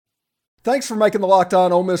Thanks for making the Locked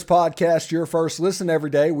On Ole Miss podcast your first listen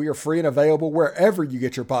every day. We are free and available wherever you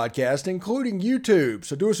get your podcast, including YouTube.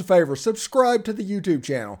 So do us a favor, subscribe to the YouTube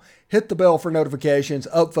channel, hit the bell for notifications,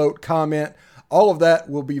 upvote, comment. All of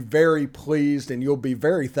that will be very pleased, and you'll be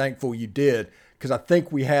very thankful you did, because I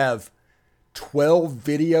think we have 12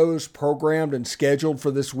 videos programmed and scheduled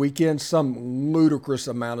for this weekend, some ludicrous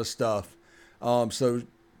amount of stuff. So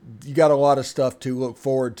you got a lot of stuff to look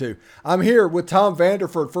forward to. I'm here with Tom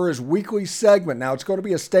Vanderford for his weekly segment. Now, it's going to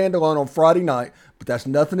be a standalone on Friday night, but that's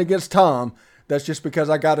nothing against Tom. That's just because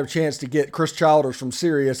I got a chance to get Chris Childers from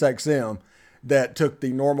SiriusXM that took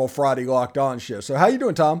the normal Friday Locked On show. So how you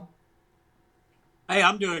doing, Tom? Hey,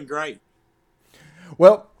 I'm doing great.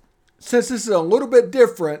 Well, since this is a little bit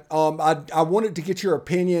different, I wanted to get your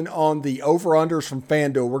opinion on the over-unders from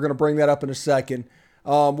Fanduel. We're going to bring that up in a second.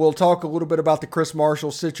 We'll talk a little bit about the Chris Marshall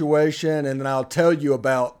situation, and then I'll tell you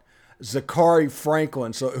about Zachary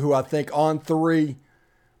Franklin, who I think On3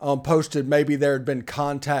 posted maybe there had been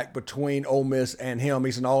contact between Ole Miss and him.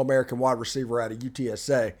 He's an All-American wide receiver out of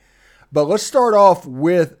UTSA. But let's start off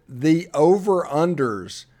with the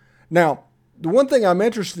over-unders. Now, the one thing I'm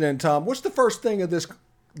interested in, Tom, what's the first thing of this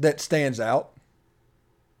that stands out?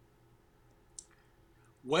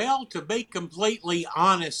 Well, to be completely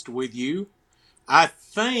honest with you, I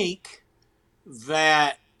think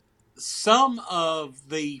that some of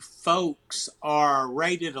the folks are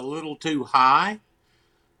rated a little too high.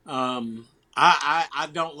 I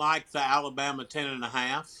don't like the Alabama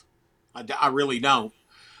 10.5. I really don't.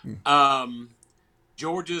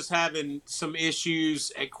 Georgia's having some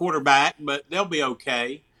issues at quarterback, but they'll be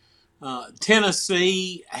okay.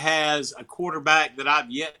 Tennessee has a quarterback that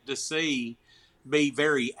I've yet to see be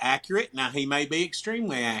very accurate. Now, he may be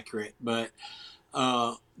extremely accurate, but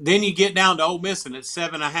then you get down to Ole Miss and it's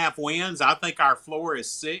 7.5 wins. I think our floor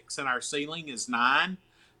is 6 and our ceiling is 9.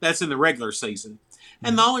 That's in the regular season.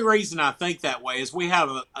 And the only reason I think that way is we have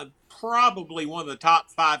probably one of the top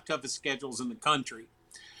 5 toughest schedules in the country.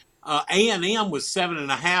 A&M was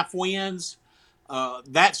 7.5 wins.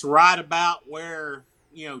 That's right about where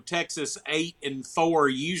Texas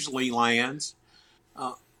 8-4 usually lands.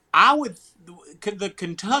 The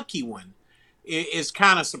Kentucky one is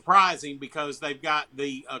kind of surprising because they've got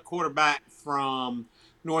the quarterback from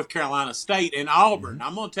North Carolina State and Auburn.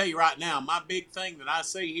 I'm going to tell you right now, my big thing that I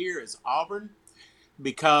see here is Auburn,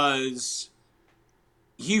 because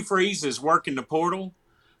Hugh Freeze is working the portal,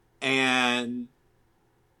 and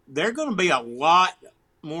they're going to be a lot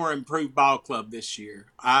more improved ball club this year.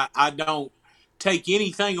 I don't take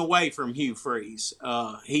anything away from Hugh Freeze.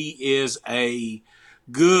 He is a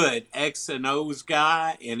good X and O's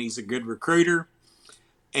guy, and he's a good recruiter.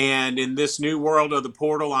 And in this new world of the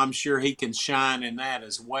portal, I'm sure he can shine in that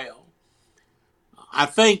as well. I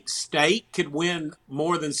think State could win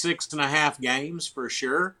more than 6.5 games for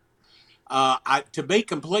sure. To be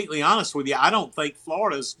completely honest with you, I don't think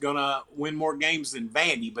Florida's going to win more games than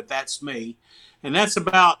Vandy, but that's me. And that's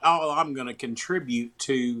about all I'm going to contribute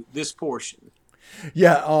to this portion.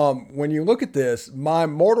 Yeah, when you look at this, my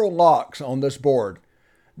mortal locks on this board,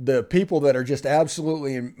 the people that are just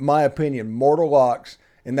absolutely, in my opinion, mortal locks,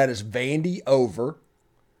 and that is Vandy over,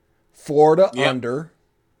 Florida under,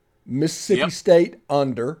 Mississippi State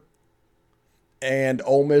under, and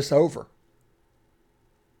Ole Miss over.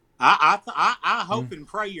 I hope and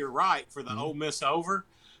pray you're right for the Ole Miss over.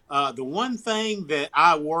 The one thing that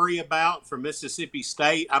I worry about for Mississippi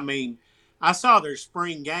State, I saw their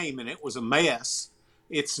spring game and it was a mess.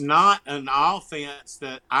 It's not an offense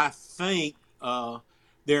that I think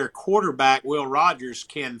their quarterback, Will Rogers,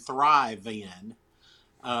 can thrive in.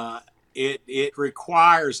 It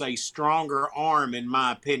requires a stronger arm, in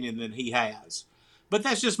my opinion, than he has. But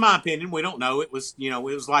that's just my opinion. We don't know. It was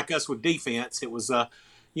like us with defense. It was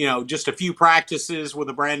just a few practices with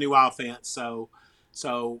a brand new offense. So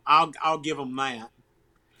I'll give them that.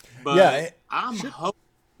 But I'm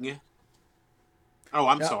hoping. Oh,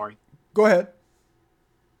 I'm sorry. Go ahead.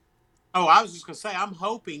 Oh, I was just going to say, I'm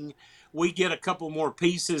hoping we get a couple more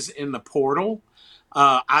pieces in the portal.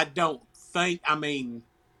 I don't think,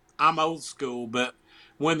 I'm old school, but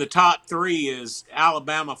when the top 3 is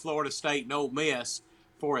Alabama, Florida State, and Ole Miss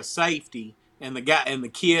for a safety, and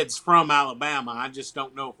the kid's from Alabama, I just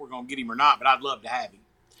don't know if we're going to get him or not, but I'd love to have him.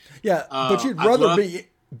 Yeah, but you'd rather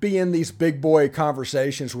be in these big boy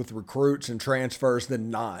conversations with recruits and transfers than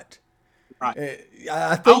not. Right.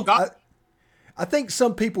 I think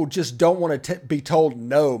some people just don't want to be told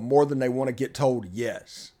no more than they want to get told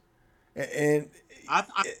yes. And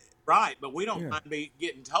right, but we don't mind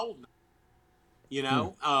getting told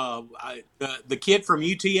no. The kid from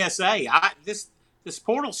UTSA, this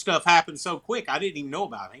portal stuff happened so quick, I didn't even know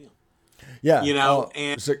about him. Yeah.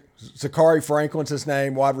 And Zachary Franklin's his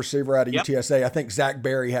name, wide receiver out of yep, UTSA. I think Zach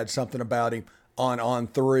Berry had something about him on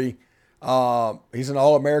three. He's an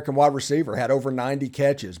All-American wide receiver, had over 90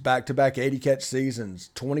 catches, back-to-back 80-catch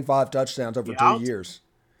seasons, 25 touchdowns over yeah, 2 years.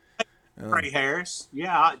 Trey Harris,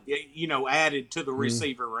 added to the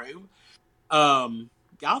receiver room.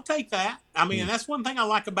 I'll take that. I mean, and that's one thing I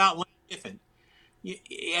like about Lane Kiffin.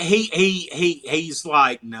 He's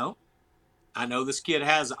like, no, I know this kid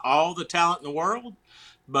has all the talent in the world,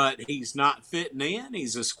 but he's not fitting in.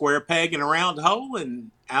 He's a square peg in a round hole,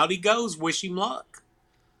 and out he goes. Wish him luck.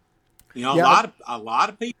 A lot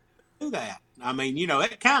of people do that. I mean,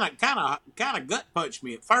 it kind of gut punched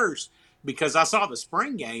me at first because I saw the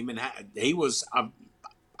spring game and he was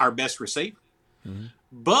our best receiver. Mm-hmm.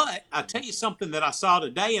 But I tell you something that I saw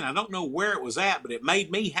today, and I don't know where it was at, but it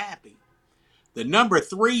made me happy. The number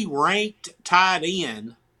 3 ranked tight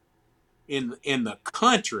end in the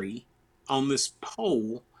country on this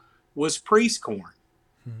poll was Priestcorn.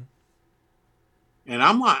 Mm-hmm. And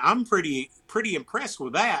I'm pretty impressed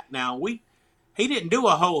with that. Now he didn't do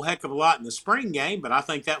a whole heck of a lot in the spring game, but I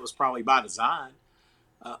think that was probably by design.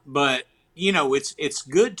 But it's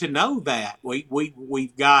good to know that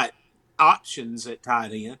we've got options at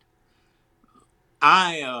tight end.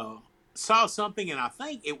 I saw something, and I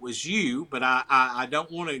think it was you, but I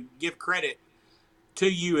don't want to give credit to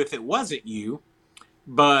you if it wasn't you.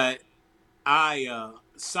 But I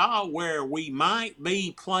saw where we might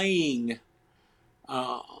be playing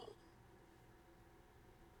dadgummit,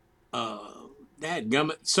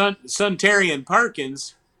 Suntarian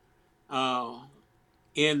Perkins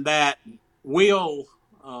in that Will.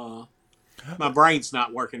 My brain's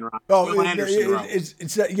not working right. Oh,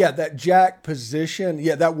 it's that jack position.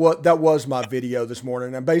 Yeah, that was my video this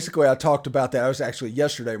morning, and basically I talked about that. It was actually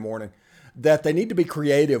yesterday morning that they need to be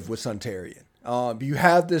creative with Suntarian. You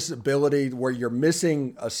have this ability where you're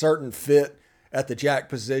missing a certain fit at the jack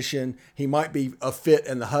position. He might be a fit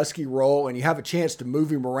in the Husky role, and you have a chance to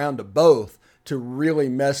move him around to both to really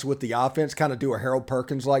mess with the offense, kind of do a Harold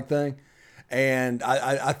Perkins like thing. And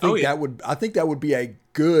I think that would be a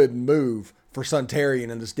good move for Suntarian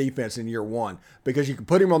in this defense in year one, because you can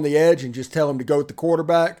put him on the edge and just tell him to go with the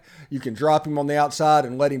quarterback. You can drop him on the outside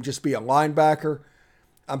and let him just be a linebacker.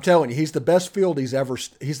 I'm telling you, he's the best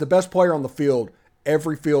he's the best player on the field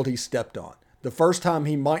every field he's stepped on. The first time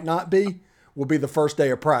he might not be will be the first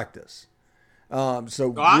day of practice. We'll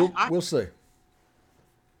see.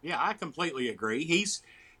 Yeah, I completely agree.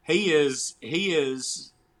 He is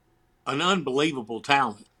an unbelievable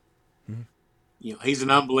talent. Mm-hmm. He's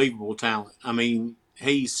an unbelievable talent. I mean,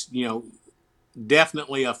 he's,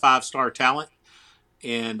 definitely a 5-star talent,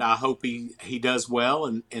 and I hope he does well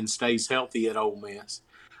and stays healthy at Ole Miss.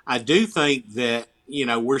 I do think that,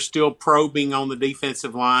 we're still probing on the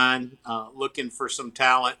defensive line, looking for some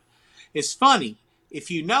talent. It's funny.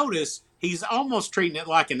 If you notice, he's almost treating it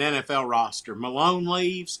like an NFL roster. Malone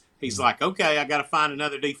leaves. He's mm-hmm. like, okay, I got to find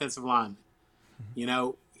another defensive lineman. Mm-hmm.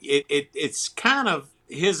 It's kind of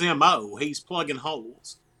his MO. He's plugging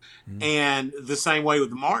holes. Mm-hmm. And the same way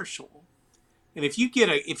with Marshall. And if you get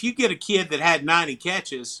a kid that had 90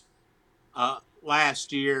 catches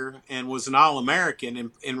last year and was an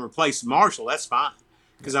All-American and replaced Marshall, that's fine.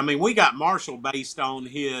 Because, we got Marshall based on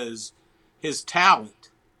his talent,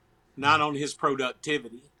 not on his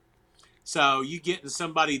productivity. So you getting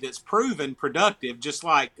somebody that's proven productive, just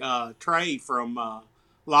like Trey from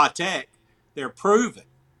La Tech, they're proven.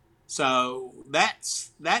 So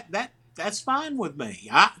that's fine with me.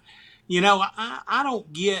 I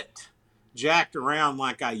don't get jacked around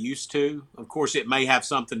like I used to. Of course, it may have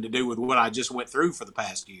something to do with what I just went through for the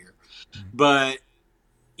past year. But,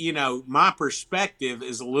 my perspective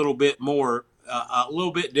is a little bit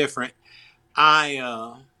different.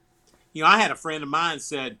 I had a friend of mine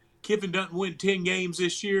said, Kiffin doesn't win 10 games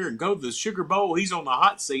this year and go to the Sugar Bowl. He's on the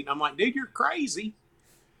hot seat. And I'm like, dude, you're crazy.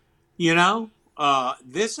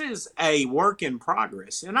 This is a work in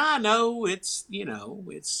progress. And I know it's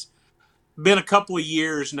been a couple of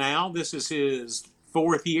years now. This is his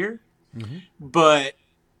 4th year. Mm-hmm. But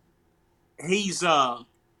he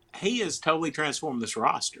has totally transformed this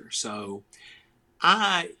roster. So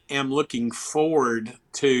I am looking forward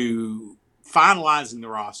to finalizing the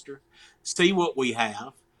roster, see what we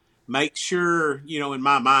have, make sure, in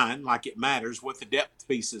my mind, like it matters, what the depth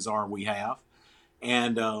pieces are we have.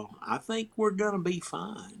 And I think we're going to be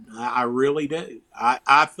fine. I really do.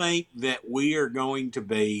 I think that we are going to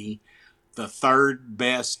be the 3rd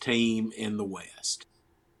best team in the West.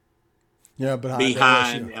 Yeah,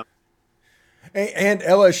 behind LSU. And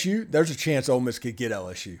LSU, there's a chance Ole Miss could get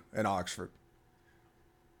LSU in Oxford.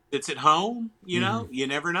 It's at home, you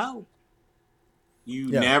never know.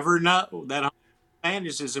 You never know. That home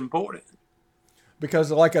advantage is important.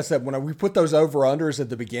 Because, like I said, when we put those over-unders at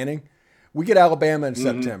the beginning, we get Alabama in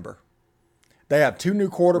September. They have 2 new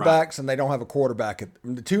quarterbacks, and they don't have a quarterback.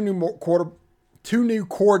 Two new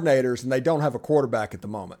coordinators, and they don't have a quarterback at the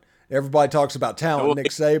moment. Everybody talks about talent.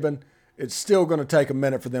 Nick Saban. It's still going to take a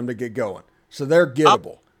minute for them to get going. So they're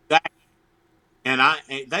gettable. And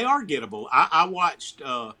they are gettable. I watched.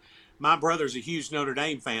 My brother's a huge Notre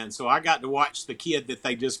Dame fan, so I got to watch the kid that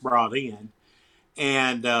they just brought in,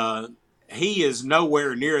 and he is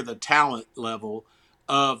nowhere near the talent level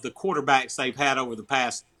of the quarterbacks they've had over the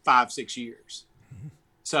past 5-6 years.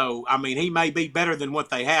 So, I mean, he may be better than what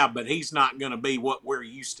they have, but he's not going to be what we're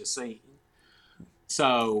used to seeing.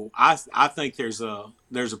 So, I think there's a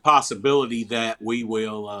possibility that we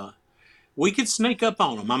will we could sneak up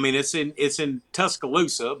on them. I mean, it's in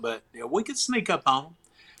Tuscaloosa, but we could sneak up on them.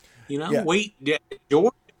 You know,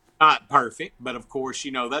 Georgia's not perfect, but of course,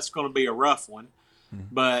 you know, that's going to be a rough one.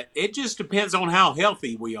 But it just depends on how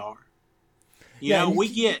healthy we are. You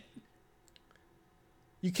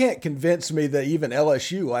can't convince me that even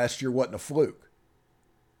LSU last year wasn't a fluke.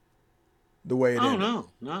 The way it ended.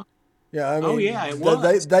 No. Yeah, I mean, it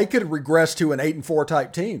was. They could regress to an 8-4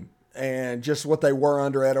 type team, and just what they were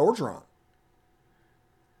under Ed Orgeron.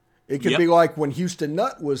 It could be like when Houston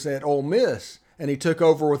Nutt was at Ole Miss, and he took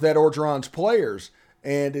over with Ed Orgeron's players,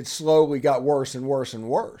 and it slowly got worse and worse and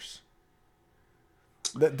worse.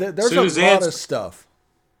 There's a lot of stuff.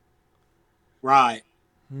 Right.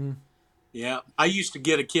 Yeah. I used to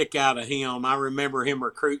get a kick out of him. I remember him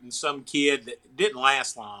recruiting some kid that didn't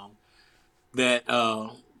last long. That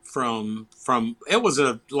from it was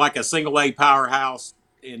like a single A powerhouse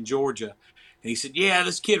in Georgia. And he said, "Yeah,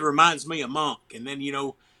 this kid reminds me of Monk." And then, you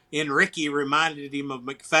know, Enrique reminded him of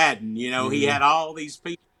McFadden. You know, he had all these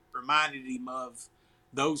people that reminded him of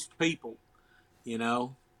those people, you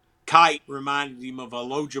know. Kite reminded him of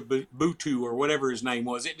Aloja Butu or whatever his name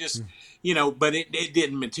was. It just, you know, but it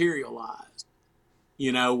didn't materialize.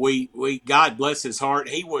 You know, we God bless his heart.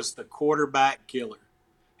 He was the quarterback killer.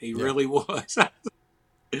 He really was.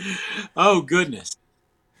 Oh, goodness.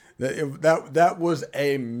 That was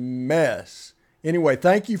a mess. Anyway,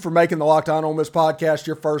 thank you for making the Locked On Ole Miss podcast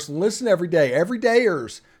your first listen every day. Every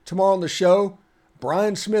dayers. Tomorrow on the show,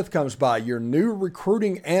 Brian Smith comes by, your new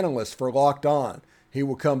recruiting analyst for Locked On. He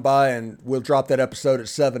will come by and we'll drop that episode at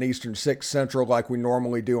 7 Eastern, 6 Central like we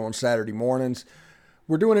normally do on Saturday mornings.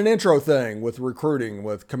 We're doing an intro thing with recruiting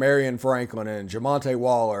with Kamarion Franklin and Jamonte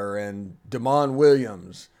Waller and Damon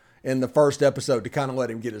Williams in the first episode to kind of let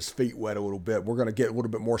him get his feet wet a little bit. We're going to get a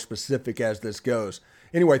little bit more specific as this goes.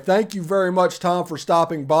 Anyway, thank you very much, Tom, for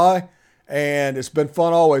stopping by, and it's been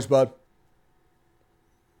fun always, bud.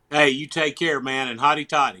 Hey, you take care, man, and hotty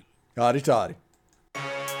toddy. Hotty toddy.